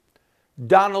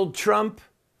Donald Trump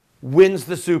wins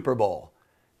the Super Bowl.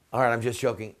 All right, I'm just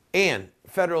joking. And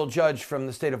federal judge from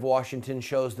the state of Washington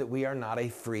shows that we are not a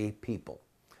free people.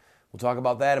 We'll talk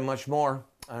about that and much more.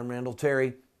 I'm Randall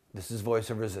Terry. This is Voice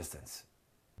of Resistance.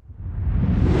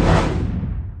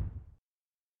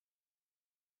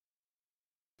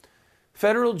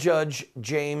 Federal Judge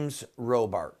James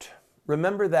Robart.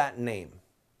 Remember that name.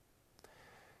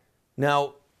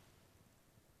 Now,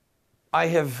 I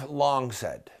have long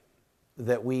said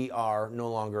that we are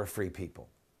no longer a free people.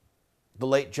 The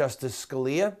late Justice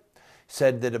Scalia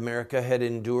said that America had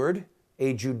endured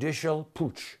a judicial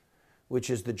putsch, which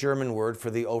is the German word for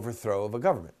the overthrow of a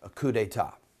government, a coup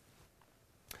d'etat.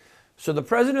 So the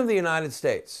President of the United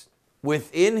States,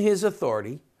 within his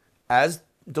authority, as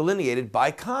delineated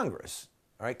by Congress,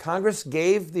 all right, Congress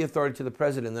gave the authority to the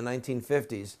President in the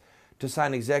 1950s to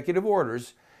sign executive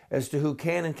orders as to who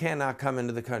can and cannot come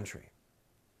into the country.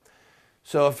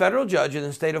 So a federal judge in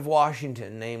the state of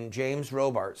Washington named James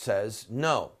Robart says,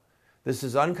 no, this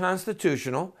is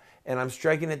unconstitutional, and I'm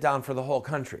striking it down for the whole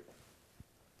country.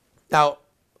 Now,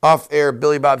 off air,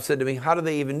 Billy Bob said to me, how do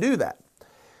they even do that?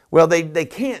 Well, they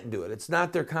can't do it. It's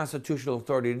not their constitutional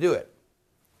authority to do it.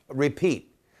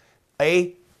 Repeat,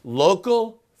 a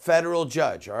local federal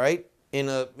judge, all right, in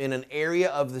an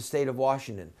area of the state of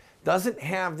Washington doesn't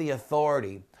have the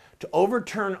authority to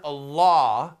overturn a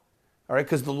law, all right,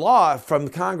 because the law from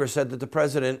Congress said that the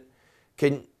president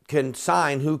can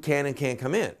sign who can and can't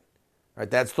come in. All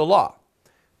right, that's the law.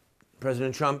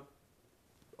 President Trump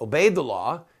obeyed the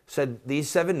law, said these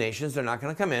 7 nations, they're not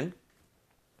going to come in,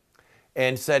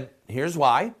 and said, here's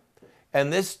why.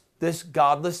 And this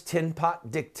godless tin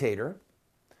pot dictator,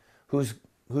 who's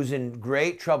in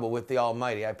great trouble with the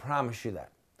Almighty, I promise you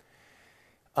that.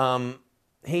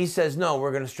 He says, no,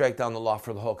 we're going to strike down the law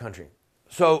for the whole country.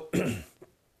 So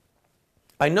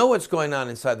I know what's going on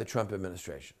inside the Trump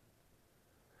administration.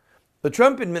 The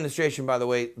Trump administration, by the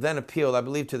way, then appealed, I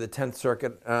believe, to the 10th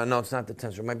Circuit. No, it's not the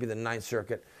 10th Circuit. It might be the 9th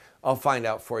Circuit. I'll find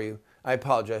out for you. I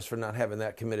apologize for not having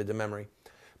that committed to memory.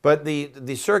 But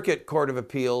the Circuit Court of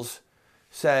Appeals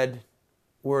said,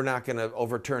 we're not going to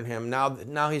overturn him.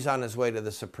 Now he's on his way to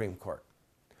the Supreme Court.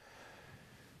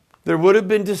 There would have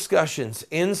been discussions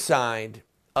inside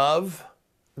of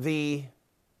the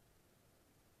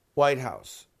White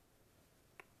House.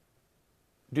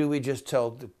 Do we just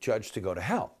tell the judge to go to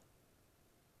hell?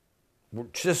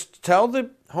 Just tell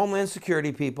the Homeland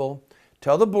Security people,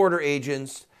 tell the border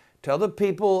agents, tell the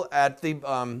people at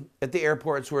the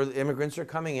airports where the immigrants are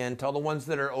coming in, tell the ones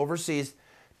that are overseas,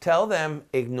 tell them,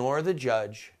 ignore the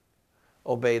judge,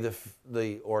 obey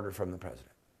the order from the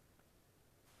president.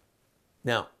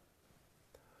 Now,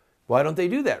 why don't they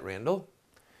do that, Randall?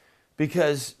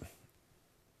 Because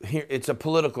here it's a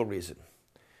political reason.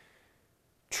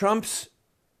 Trump's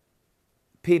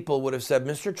people would have said,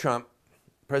 Mr. Trump,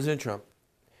 President Trump,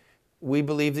 we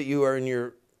believe that you are in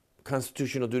your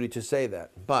constitutional duty to say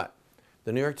that. But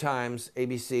the New York Times,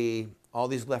 ABC, all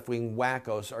these left-wing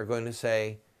wackos are going to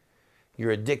say,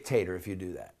 you're a dictator if you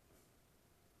do that.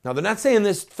 Now, they're not saying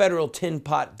this federal tin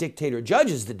pot dictator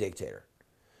judge is the dictator,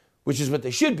 which is what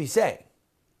they should be saying.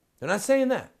 They're not saying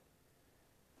that.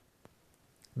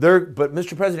 But,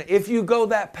 Mr. President, if you go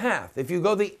that path, if you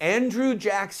go the Andrew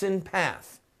Jackson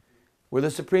path, where the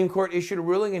Supreme Court issued a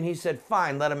ruling and he said,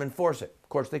 fine, let them enforce it. Of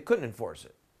course, they couldn't enforce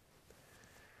it.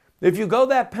 If you go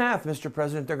that path, Mr.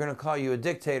 President, they're going to call you a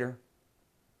dictator.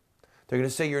 They're going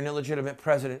to say you're an illegitimate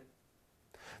president.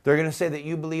 They're going to say that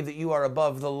you believe that you are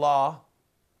above the law.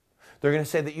 They're going to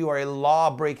say that you are a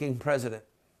law-breaking president.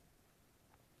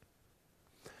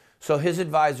 So his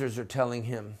advisors are telling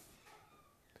him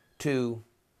to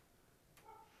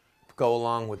go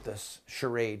along with this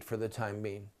charade for the time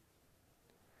being.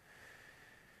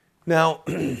 Now,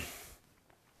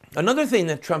 another thing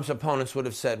that Trump's opponents would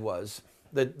have said was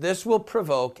that this will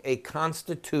provoke a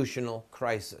constitutional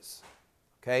crisis.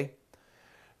 Okay?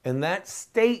 And that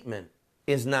statement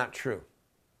is not true.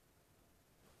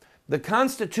 The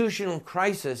constitutional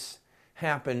crisis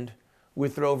happened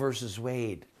with Roe versus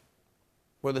Wade,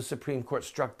 where the Supreme Court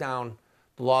struck down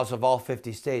the laws of all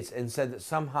 50 states and said that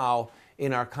somehow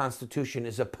in our Constitution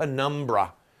is a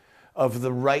penumbra of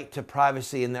the right to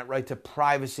privacy, and that right to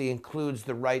privacy includes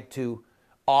the right to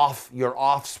your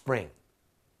offspring,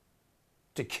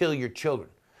 to kill your children.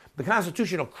 The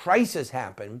constitutional crisis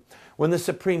happened when the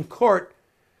Supreme Court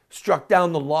struck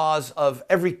down the laws of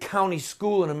every county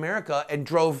school in America and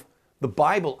drove the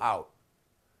Bible out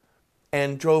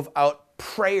and drove out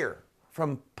prayer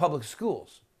from public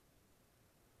schools.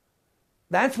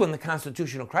 That's when the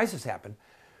constitutional crisis happened.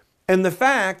 And the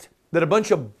fact that a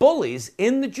bunch of bullies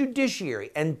in the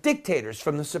judiciary and dictators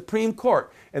from the Supreme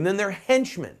Court and then their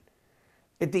henchmen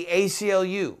at the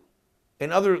ACLU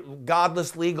and other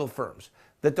godless legal firms,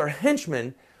 that their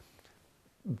henchmen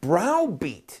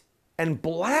browbeat and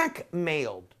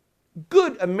blackmailed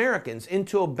good Americans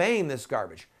into obeying this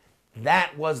garbage.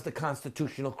 That was the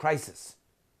constitutional crisis.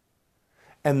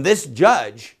 And this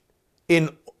judge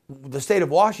in the state of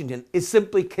Washington is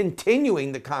simply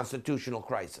continuing the constitutional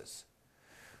crisis.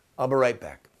 I'll be right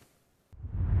back.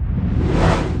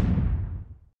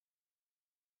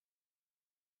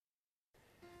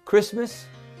 Christmas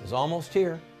is almost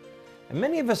here, and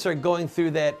many of us are going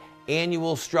through that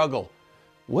annual struggle.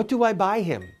 What do I buy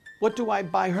him? What do I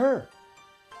buy her?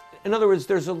 In other words,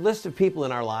 there's a list of people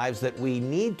in our lives that we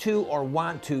need to or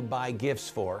want to buy gifts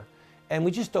for, and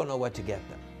we just don't know what to get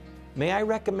them. May I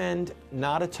recommend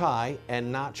not a tie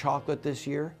and not chocolate this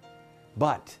year,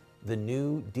 but the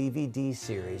new DVD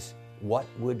series, What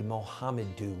Would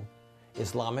Mohammed Do?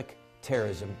 Islamic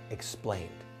Terrorism Explained.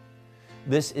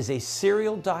 This is a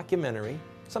serial documentary,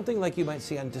 something like you might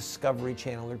see on Discovery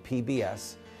Channel or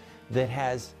PBS, that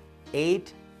has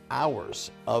 8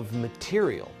 hours of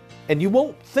material. And you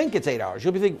won't think it's 8 hours.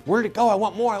 You'll be thinking, where'd it go? I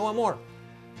want more, I want more.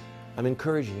 I'm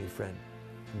encouraging you, friend,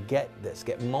 get this,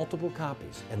 get multiple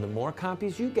copies. And the more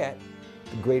copies you get,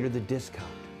 the greater the discount.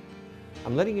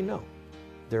 I'm letting you know,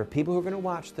 there are people who are going to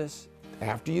watch this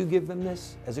after you give them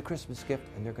this as a Christmas gift,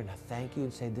 and they're going to thank you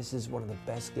and say, this is one of the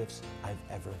best gifts I've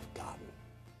ever gotten.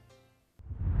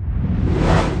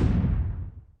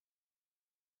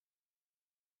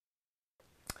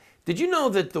 Did you know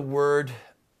that the word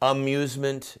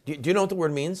amusement, do you know what the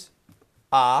word means?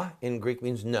 In Greek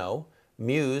means no.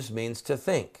 Muse means to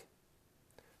think.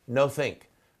 No think.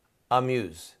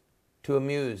 Amuse. To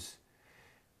amuse.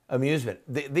 Amusement.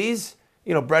 These,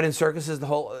 bread and circuses, the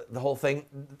whole thing.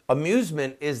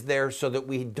 Amusement is there so that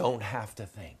we don't have to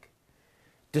think.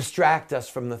 Distract us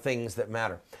from the things that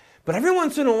matter. But every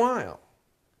once in a while,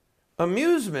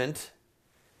 amusement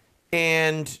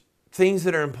and things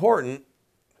that are important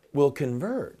will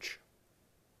converge.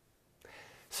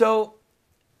 So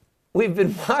we've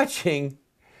been watching,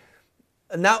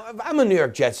 now I'm a New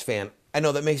York Jets fan. I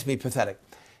know that makes me pathetic.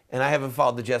 And I haven't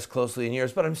followed the Jets closely in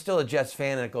years, but I'm still a Jets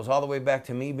fan, and it goes all the way back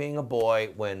to me being a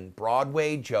boy when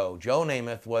Broadway Joe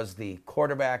Namath, was the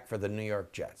quarterback for the New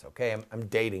York Jets. Okay, I'm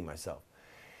dating myself.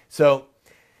 So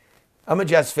I'm a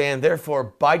Jets fan, therefore,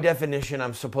 by definition,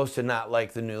 I'm supposed to not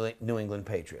like the New England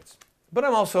Patriots. But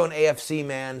I'm also an AFC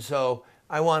man, so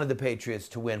I wanted the Patriots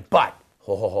to win. But,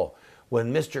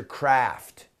 when Mr.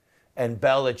 Kraft and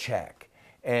Belichick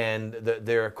and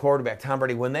their quarterback, Tom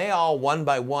Brady, when they all one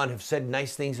by one have said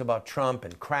nice things about Trump,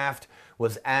 and Kraft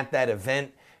was at that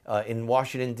event in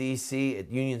Washington, D.C. at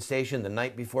Union Station the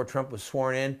night before Trump was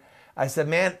sworn in, I said,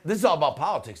 man, this is all about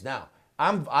politics now.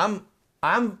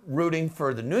 I'm rooting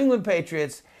for the New England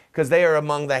Patriots because they are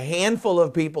among the handful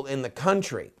of people in the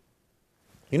country.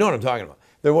 You know what I'm talking about.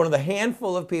 They're one of the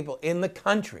handful of people in the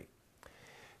country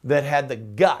that had the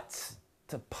guts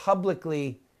to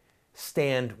publicly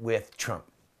stand with Trump.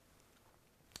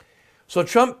 So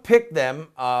Trump picked them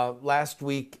last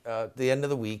week, at the end of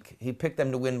the week. He picked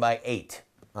them to win by 8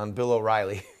 on Bill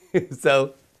O'Reilly.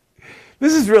 So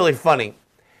this is really funny.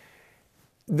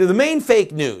 The main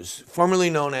fake news, formerly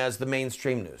known as the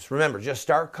mainstream news. Remember, just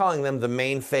start calling them the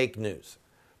main fake news.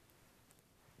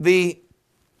 The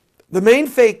main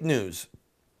fake news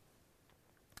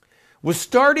was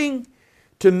starting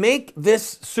to make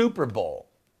this Super Bowl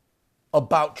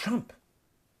about Trump.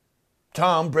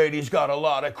 Tom Brady's got a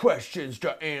lot of questions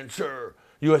to answer.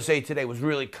 USA Today was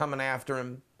really coming after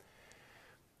him.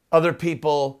 Other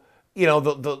people,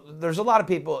 there's a lot of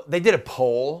people. They did a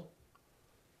poll.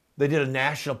 They did a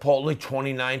national poll. Only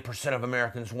 29% of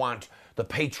Americans want the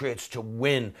Patriots to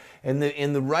win. And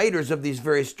the writers of these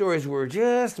various stories were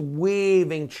just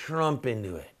weaving Trump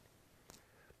into it.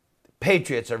 The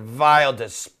Patriots are vile,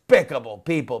 despicable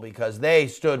people because they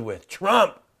stood with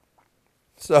Trump.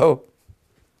 So,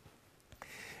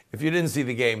 if you didn't see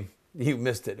the game, you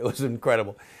missed it. It was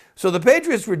incredible. So the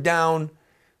Patriots were down,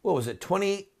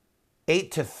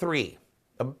 28-3,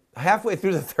 halfway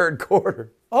through the third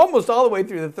quarter. Almost all the way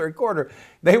through the third quarter,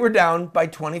 they were down by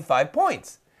 25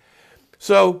 points.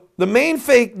 So the main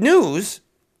fake news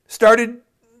started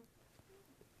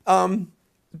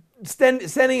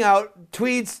sending out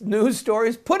tweets, news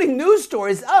stories, putting news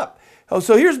stories up.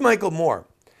 So here's Michael Moore.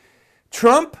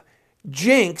 Trump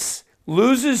jinx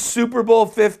loses Super Bowl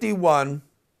 51.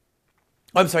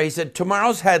 I'm sorry, he said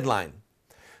tomorrow's headline.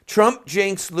 Trump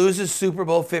jinx loses Super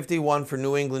Bowl 51 for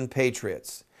New England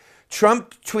Patriots.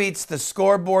 Trump tweets the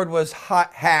scoreboard was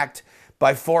hacked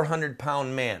by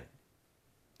 400-pound man.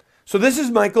 So this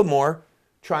is Michael Moore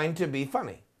trying to be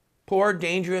funny. Poor,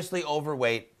 dangerously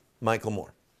overweight Michael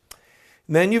Moore.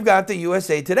 And then you've got the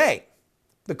USA Today,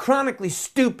 the chronically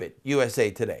stupid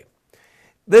USA Today.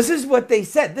 This is what they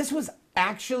said. This was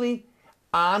actually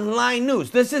online news.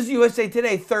 This is USA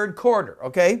Today, third quarter,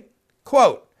 okay?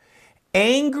 Quote,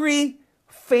 angry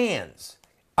fans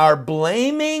are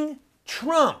blaming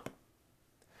Trump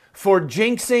for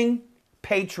jinxing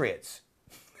Patriots.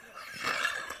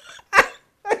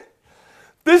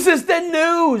 This is the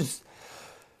news.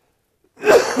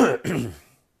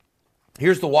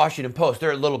 Here's the Washington Post.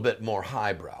 They're a little bit more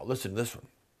highbrow. Listen to this one.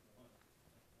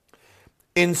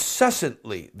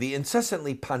 The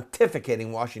incessantly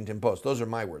pontificating Washington Post. Those are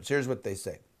my words. Here's what they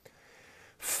say.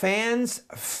 Fans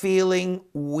feeling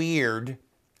weird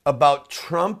about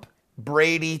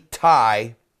Trump-Brady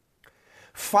tie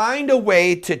find a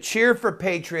way to cheer for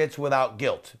Patriots without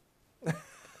guilt.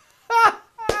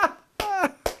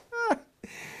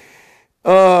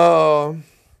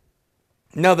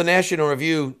 Now the National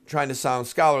Review, trying to sound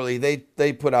scholarly,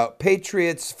 they put out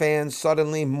Patriots fans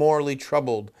suddenly morally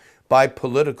troubled by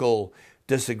political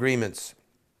disagreements.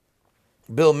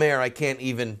 Bill Maher, I can't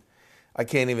even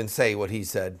say what he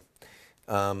said.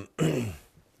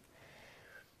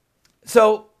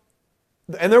 So,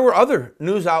 and there were other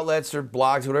news outlets or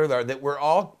blogs, whatever they are, that were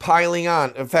all piling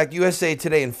on. In fact, USA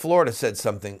Today in Florida said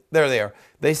something. There they are.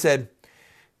 They said,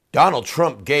 Donald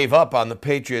Trump gave up on the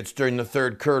Patriots during the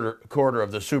third quarter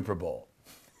of the Super Bowl.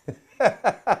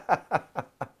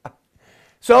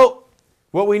 So,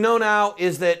 what we know now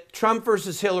is that Trump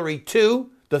versus Hillary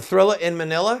 2, the thriller in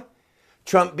Manila,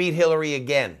 Trump beat Hillary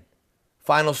again.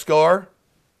 Final score,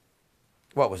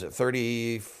 what was it,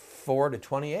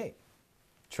 34-28.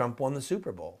 Trump won the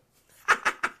Super Bowl.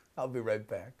 I'll be right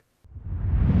back.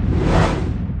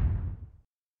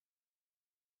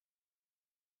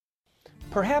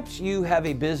 Perhaps you have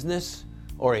a business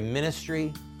or a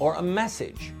ministry or a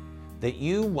message that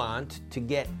you want to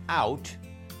get out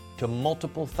to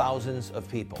multiple thousands of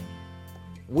people.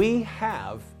 We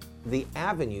have the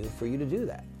avenue for you to do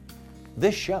that.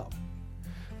 This show.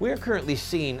 We are currently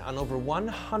seen on over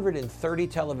 130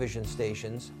 television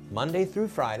stations, Monday through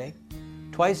Friday,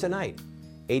 twice a night,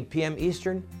 8 p.m.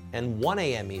 Eastern and 1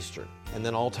 a.m. Eastern, and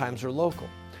then all times are local.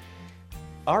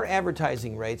 Our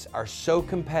advertising rates are so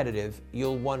competitive,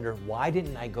 you'll wonder, why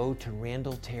didn't I go to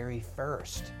Randall Terry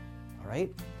first? All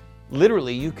right?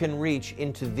 Literally, you can reach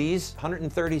into these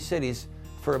 130 cities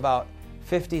for about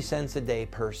 50 cents a day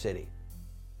per city.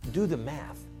 Do the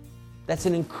math. That's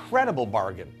an incredible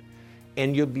bargain.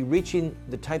 And you'll be reaching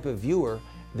the type of viewer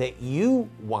that you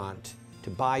want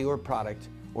to buy your product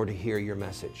or to hear your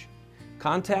message.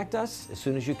 Contact us as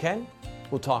soon as you can.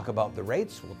 We'll talk about the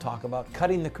rates. We'll talk about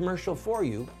cutting the commercial for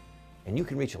you, and you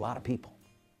can reach a lot of people.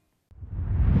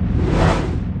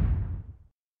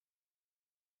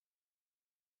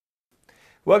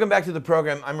 Welcome back to the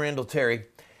program. I'm Randall Terry.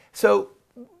 So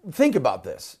think about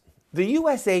this. The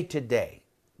USA Today,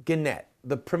 Gannett,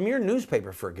 the premier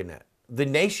newspaper for Gannett, the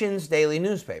nation's daily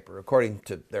newspaper, according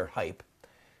to their hype.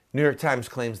 New York Times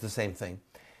claims the same thing.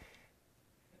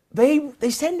 They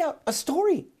send out a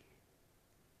story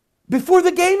before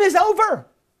the game is over.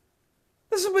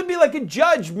 This would be like a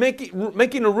judge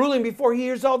making a ruling before he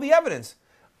hears all the evidence.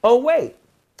 Oh, wait.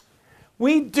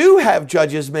 We do have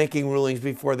judges making rulings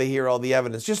before they hear all the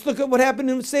evidence. Just look at what happened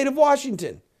in the state of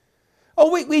Washington.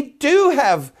 Oh, wait, we do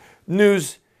have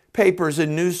newspapers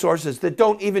and news sources that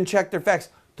don't even check their facts.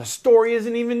 The story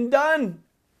isn't even done.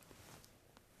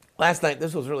 Last night,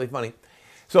 this was really funny.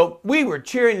 So we were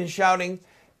cheering and shouting.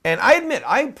 And I admit,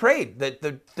 I prayed that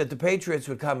the Patriots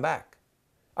would come back.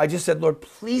 I just said, Lord,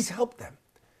 please help them.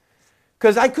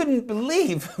 Because I couldn't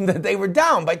believe that they were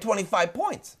down by 25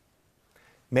 points.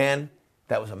 Man,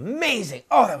 that was amazing.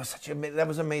 Oh, that was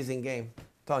an amazing game. I'm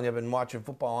telling you, I've been watching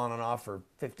football on and off for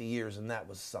 50 years, and that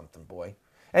was something, boy.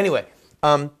 Anyway,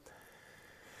 when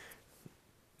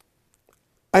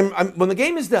the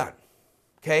game is done,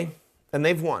 okay, and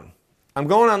they've won, I'm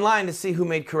going online to see who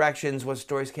made corrections, what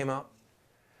stories came out.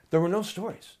 There were no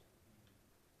stories.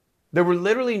 There were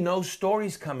literally no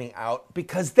stories coming out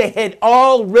because they had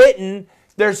all written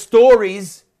their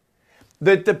stories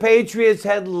that the Patriots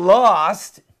had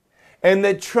lost and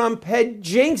that Trump had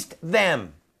jinxed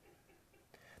them.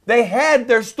 They had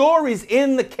their stories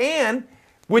in the can,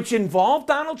 which involved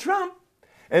Donald Trump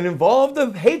and involved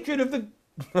the hatred of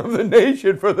the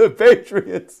nation for the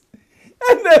Patriots.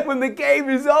 And then when the game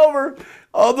is over,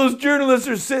 all those journalists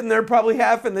are sitting there, probably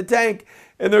half in the tank,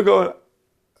 and they're going,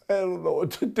 I don't know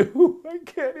what to do. I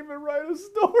can't even write a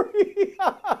story.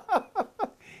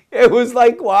 It was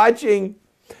like watching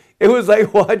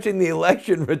the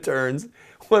election returns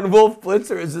when Wolf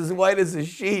Blitzer is as white as a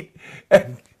sheet.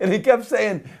 And he kept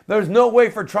saying, there's no way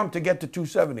for Trump to get to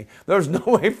 270. There's no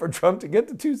way for Trump to get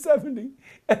to 270.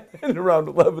 And around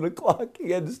 11 o'clock, he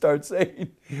had to start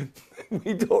saying,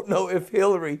 we don't know if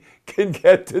Hillary can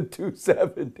get to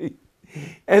 270.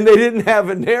 And they didn't have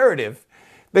a narrative.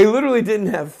 They literally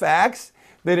didn't have facts.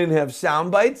 They didn't have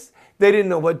sound bites. They didn't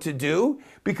know what to do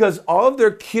because all of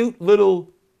their cute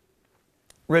little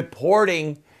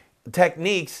reporting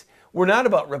techniques were not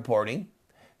about reporting.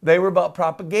 They were about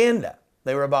propaganda.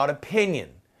 They were about opinion.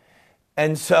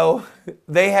 And so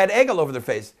they had egg all over their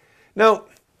face. Now,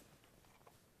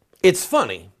 it's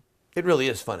funny. It really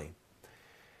is funny.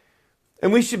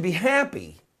 And we should be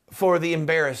happy for the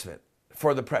embarrassment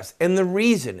for the press. And the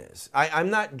reason is, I'm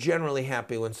not generally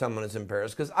happy when someone is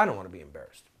embarrassed because I don't want to be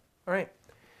embarrassed. All right?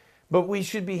 But we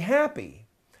should be happy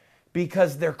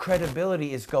because their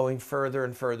credibility is going further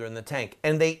and further in the tank.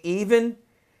 And they even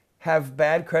have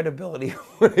bad credibility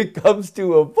when it comes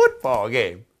to a football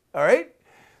game. All right?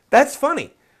 That's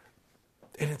funny.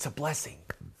 And it's a blessing.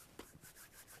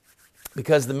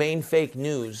 Because the main fake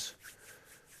news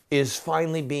is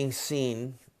finally being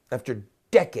seen after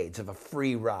decades of a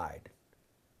free ride.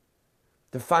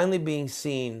 They're finally being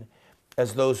seen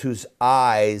as those whose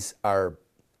eyes are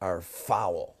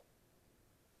foul.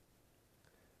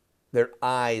 Their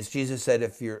eyes, Jesus said,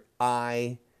 if your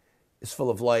eye is full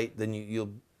of light, then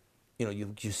you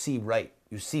see right,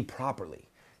 you see properly.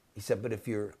 He said, but if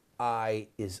your eye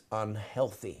is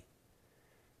unhealthy,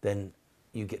 then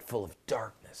you get full of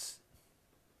darkness.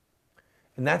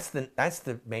 And that's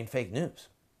the main fake news.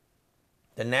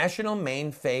 The national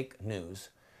main fake news,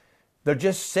 they're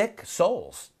just sick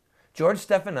souls. George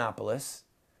Stephanopoulos,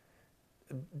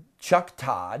 Chuck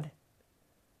Todd,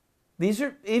 these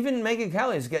are, even Megyn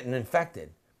Kelly is getting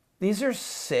infected. These are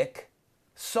sick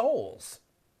souls.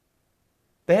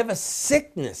 They have a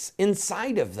sickness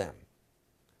inside of them.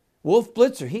 Wolf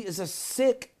Blitzer, he is a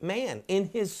sick man in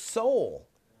his soul.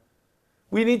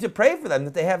 We need to pray for them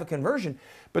that they have a conversion.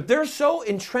 But they're so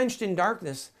entrenched in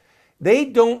darkness, they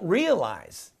don't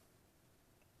realize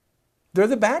they're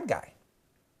the bad guy.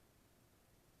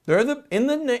 They're in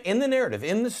the narrative,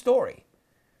 in the story.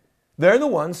 They're the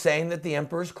ones saying that the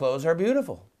emperor's clothes are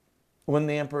beautiful when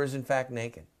the emperor is in fact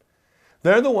naked.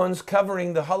 They're the ones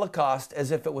covering the Holocaust as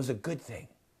if it was a good thing,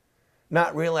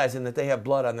 not realizing that they have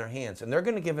blood on their hands. And they're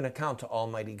going to give an account to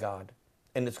Almighty God.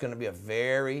 And it's going to be a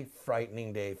very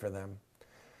frightening day for them.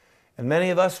 And many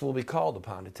of us will be called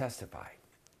upon to testify.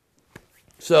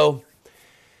 So,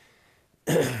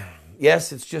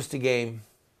 yes, it's just a game.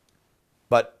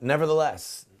 But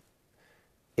nevertheless,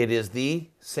 it is the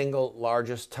single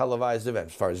largest televised event,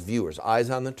 as far as viewers, eyes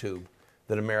on the tube,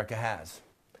 that America has.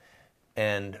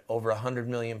 And over 100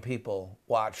 million people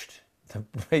watched the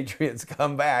Patriots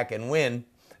come back and win.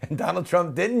 And Donald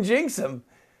Trump didn't jinx them.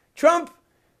 Trump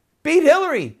beat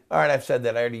Hillary. All right, I've said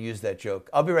that. I already used that joke.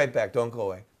 I'll be right back. Don't go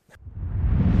away.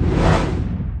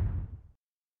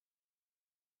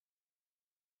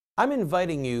 I'm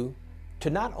inviting you to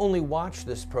not only watch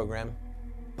this program,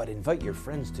 but invite your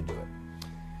friends to do it.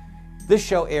 This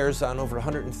show airs on over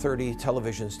 130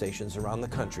 television stations around the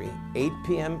country, 8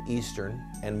 p.m. Eastern,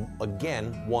 and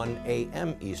again, 1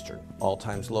 a.m. Eastern, all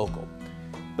times local.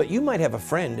 But you might have a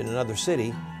friend in another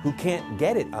city who can't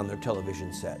get it on their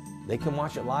television set. They can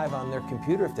watch it live on their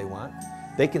computer if they want.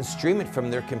 They can stream it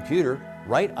from their computer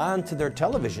right onto their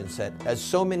television set, as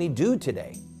so many do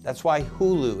today. That's why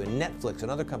Hulu and Netflix and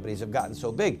other companies have gotten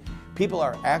so big. People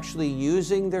are actually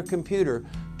using their computer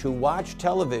to watch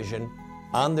television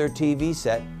on their TV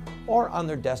set or on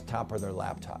their desktop or their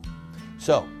laptop.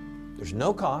 So there's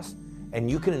no cost, and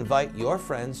you can invite your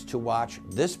friends to watch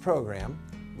this program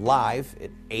live at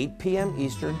 8 p.m.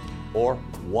 Eastern or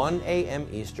 1 a.m.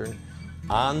 Eastern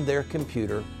on their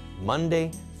computer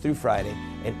Monday through Friday.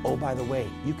 And oh, by the way,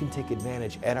 you can take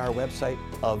advantage at our website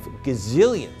of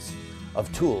gazillions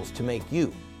of tools to make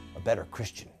you a better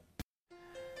Christian.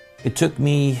 It took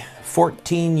me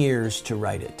 14 years to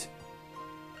write it.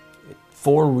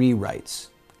 4 rewrites,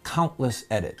 countless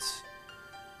edits.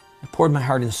 I poured my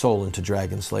heart and soul into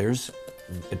Dragon Slayers.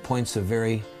 At points a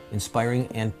very inspiring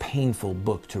and painful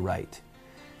book to write.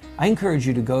 I encourage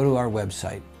you to go to our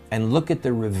website and look at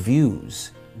the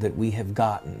reviews that we have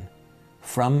gotten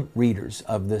from readers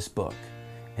of this book,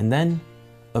 and then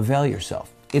avail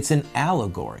yourself. It's an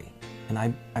allegory, and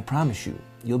I promise you,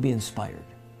 you'll be inspired.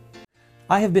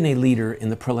 I have been a leader in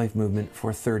the pro-life movement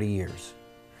for 30 years,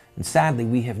 and sadly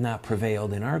we have not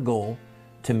prevailed in our goal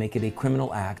to make it a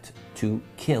criminal act to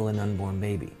kill an unborn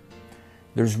baby.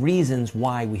 There's reasons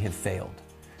why we have failed.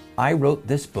 I wrote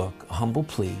this book, A Humble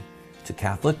Plea, to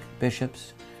Catholic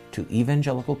bishops, to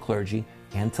evangelical clergy,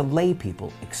 and to lay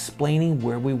people, explaining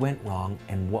where we went wrong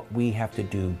and what we have to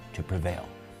do to prevail.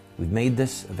 We've made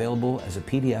this available as a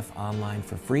PDF online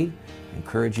for free. I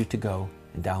encourage you to go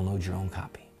and download your own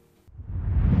copy.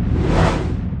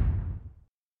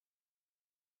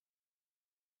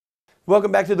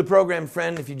 Welcome back to the program,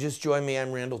 friend. If you just joined me,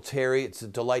 I'm Randall Terry. It's a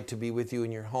delight to be with you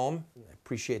in your home. I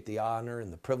appreciate the honor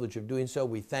and the privilege of doing so.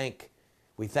 We thank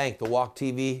the Walk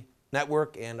TV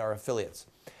network and our affiliates.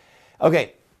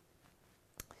 Okay,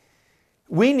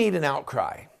 we need an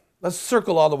outcry. Let's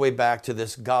circle all the way back to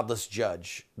this godless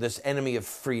judge, this enemy of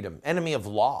freedom, enemy of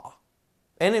law,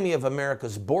 enemy of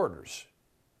America's borders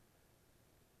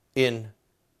in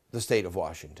the state of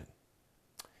Washington.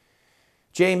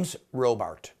 James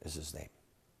Robart is his name.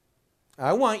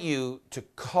 I want you to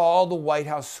call the White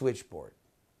House switchboard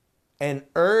and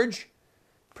urge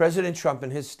President Trump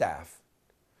and his staff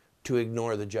to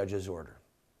ignore the judge's order.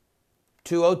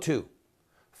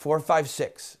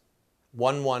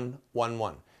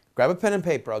 202-456-1111. Grab a pen and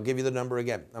paper. I'll give you the number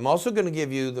again. I'm also going to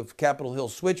give you the Capitol Hill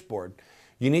switchboard.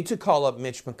 You need to call up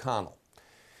Mitch McConnell.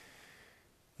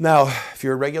 Now, if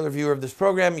you're a regular viewer of this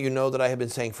program, you know that I have been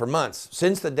saying for months,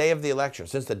 since the day of the election,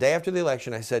 since the day after the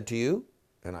election, I said to you,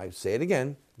 and I say it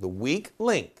again, the weak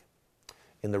link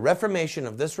in the reformation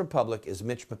of this republic is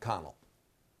Mitch McConnell.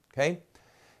 Okay?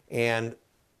 And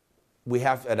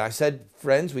I said,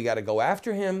 friends, we got to go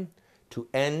after him to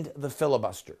end the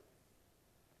filibuster.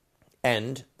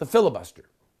 End the filibuster.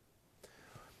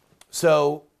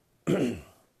 So, I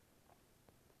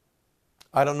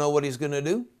don't know what he's going to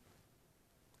do,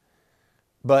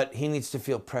 but he needs to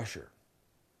feel pressure.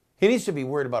 He needs to be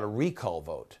worried about a recall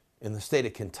vote in the state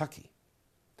of Kentucky.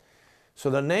 So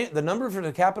the number for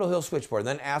the Capitol Hill switchboard,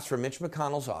 then ask for Mitch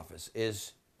McConnell's office,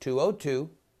 is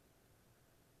 202.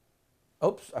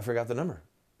 Oops, I forgot the number.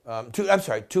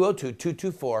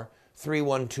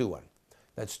 202-224-3121.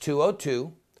 That's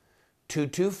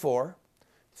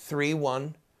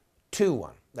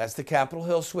 202-224-3121. That's the Capitol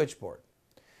Hill switchboard.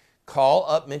 Call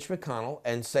up Mitch McConnell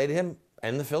and say to him,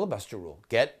 end the filibuster rule.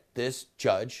 Get this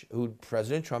judge, who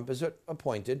President Trump has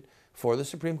appointed for the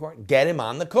Supreme Court, get him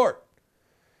on the court.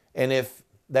 And if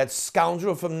that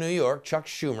scoundrel from New York, Chuck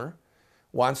Schumer,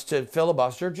 wants to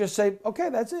filibuster, just say, okay,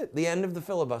 that's it. The end of the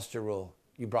filibuster rule.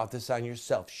 You brought this on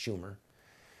yourself, Schumer.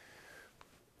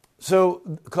 So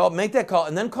make that call,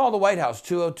 and then call the White House,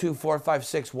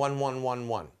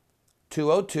 202-456-1111.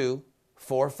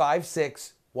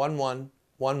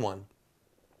 202-456-1111.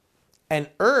 And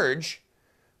urge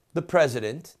the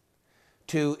president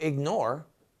to ignore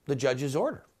the judge's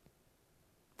order.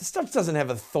 This stuff doesn't have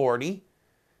authority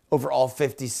over all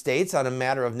 50 states on a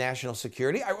matter of national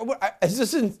security.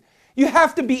 You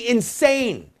have to be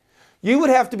insane. You would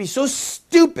have to be so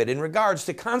stupid in regards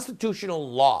to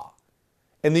constitutional law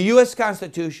and the U.S.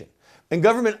 Constitution and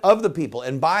government of the people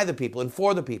and by the people and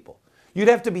for the people. You'd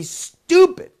have to be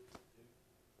stupid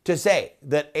to say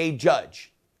that a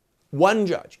judge, one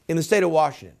judge in the state of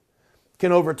Washington,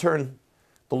 can overturn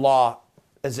the law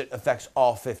as it affects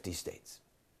all 50 states.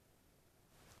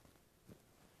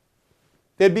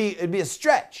 It'd be a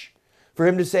stretch for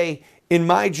him to say, in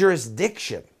my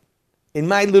jurisdiction, in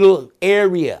my little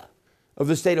area of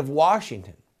the state of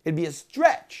Washington, it'd be a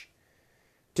stretch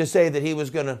to say that he was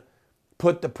going to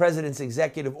put the president's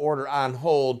executive order on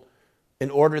hold, an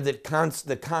order that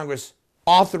the Congress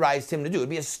authorized him to do. It'd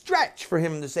be a stretch for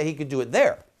him to say he could do it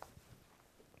there.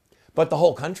 But the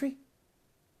whole country?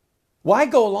 Why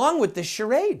go along with this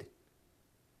charade?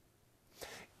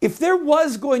 If there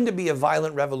was going to be a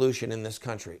violent revolution in this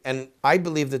country, and I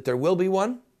believe that there will be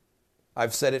one,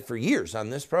 I've said it for years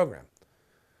on this program.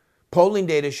 Polling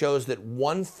data shows that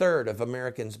 1/3 of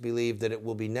Americans believe that it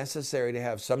will be necessary to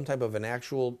have some type of an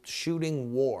actual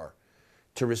shooting war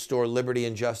to restore liberty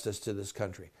and justice to this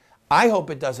country. I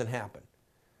hope it doesn't happen.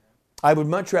 I would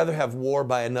much rather have war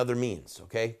by another means,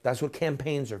 okay? That's what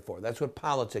campaigns are for. That's what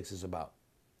politics is about.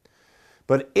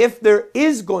 But if there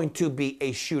is going to be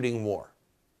a shooting war,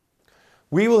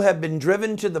 we will have been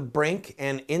driven to the brink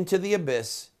and into the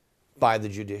abyss by the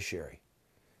judiciary.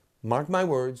 Mark my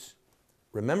words,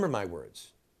 remember my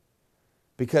words,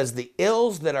 because the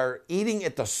ills that are eating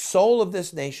at the soul of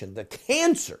this nation, the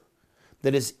cancer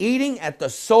that is eating at the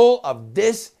soul of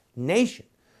this nation,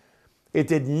 it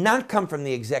did not come from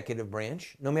the executive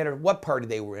branch, no matter what party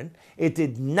they were in. It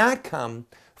did not come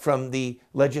from the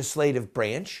legislative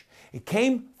branch. It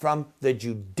came from the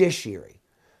judiciary,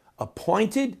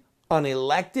 appointed,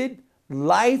 unelected,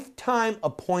 lifetime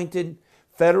appointed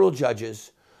federal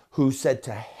judges who said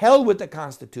to hell with the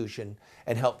Constitution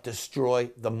and help destroy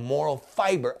the moral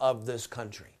fiber of this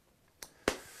country.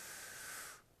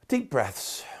 Deep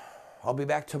breaths. I'll be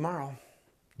back tomorrow.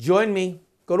 Join me.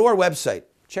 Go to our website.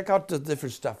 Check out the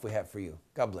different stuff we have for you.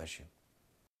 God bless you.